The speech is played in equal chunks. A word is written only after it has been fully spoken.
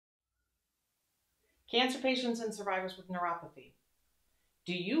Cancer patients and survivors with neuropathy.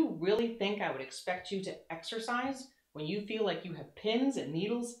 Do you really think I would expect you to exercise when you feel like you have pins and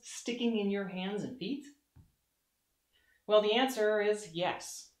needles sticking in your hands and feet? Well, the answer is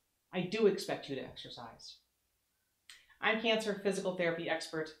yes. I do expect you to exercise. I'm cancer physical therapy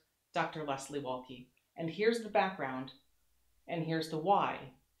expert, Dr. Leslie Walke, and here's the background, and here's the why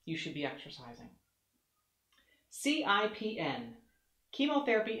you should be exercising. CIPN,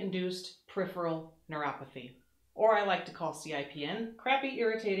 chemotherapy-induced peripheral neuropathy, or I like to call CIPN, crappy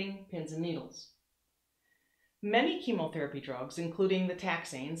irritating pins and needles. Many chemotherapy drugs, including the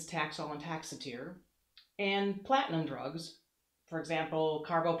taxanes, Taxol and Taxotere, and platinum drugs, for example,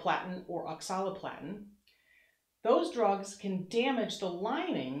 carboplatin or oxaliplatin, those drugs can damage the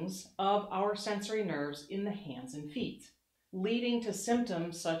linings of our sensory nerves in the hands and feet, leading to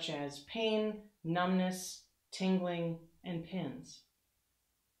symptoms such as pain, numbness, tingling, and pins.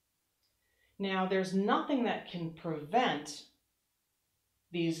 Now, there's nothing that can prevent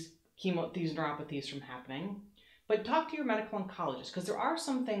these neuropathies from happening, but talk to your medical oncologist because there are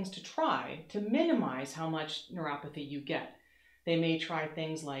some things to try to minimize how much neuropathy you get. They may try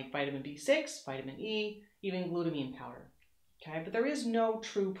things like vitamin B6, vitamin E, even glutamine powder. Okay, but there is no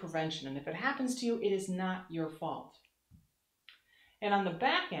true prevention, and if it happens to you, it is not your fault. And on the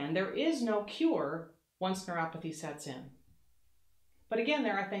back end, there is no cure once neuropathy sets in. But again,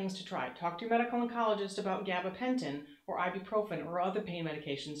 there are things to try. Talk to your medical oncologist about gabapentin or ibuprofen or other pain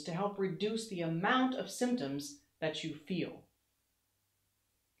medications to help reduce the amount of symptoms that you feel.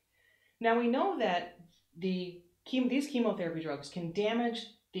 Now we know that these chemotherapy drugs can damage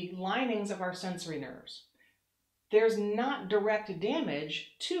the linings of our sensory nerves. There's not direct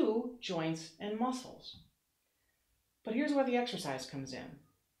damage to joints and muscles. But here's where the exercise comes in.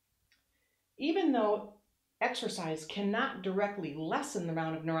 Even though exercise cannot directly lessen the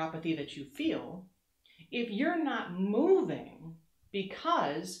amount of neuropathy that you feel, if you're not moving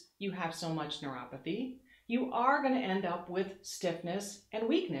because you have so much neuropathy, you are going to end up with stiffness and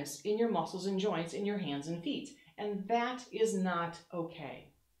weakness in your muscles and joints in your hands and feet, and that is not okay.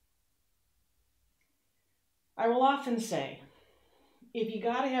 I will often say, if you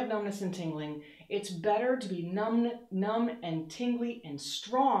got to have numbness and tingling, it's better to be numb and tingly and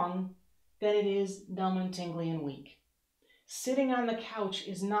strong than it is numb and tingly and weak. Sitting on the couch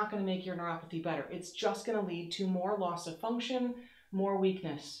is not going to make your neuropathy better. It's just going to lead to more loss of function, more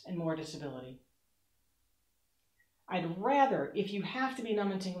weakness, and more disability. I'd rather, if you have to be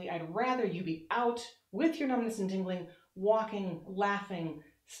numb and tingly, I'd rather you be out with your numbness and tingling, walking, laughing,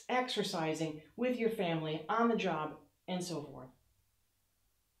 exercising with your family, on the job, and so forth.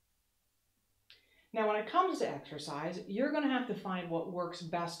 Now, when it comes to exercise, you're going to have to find what works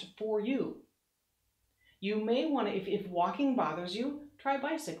best for you. You may want to, if walking bothers you, try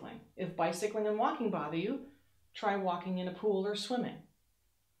bicycling. If bicycling and walking bother you, try walking in a pool or swimming.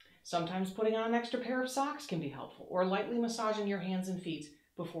 Sometimes putting on an extra pair of socks can be helpful, or lightly massaging your hands and feet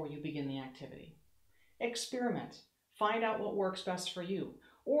before you begin the activity. Experiment. Find out what works best for you.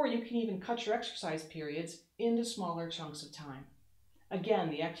 Or you can even cut your exercise periods into smaller chunks of time. Again,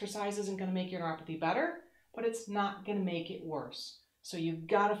 the exercise isn't going to make your neuropathy better, but it's not going to make it worse. So you've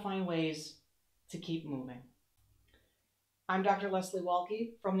got to find ways to keep moving. I'm Dr. Leslie Walke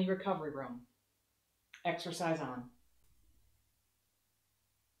from the Recovery Room. Exercise on.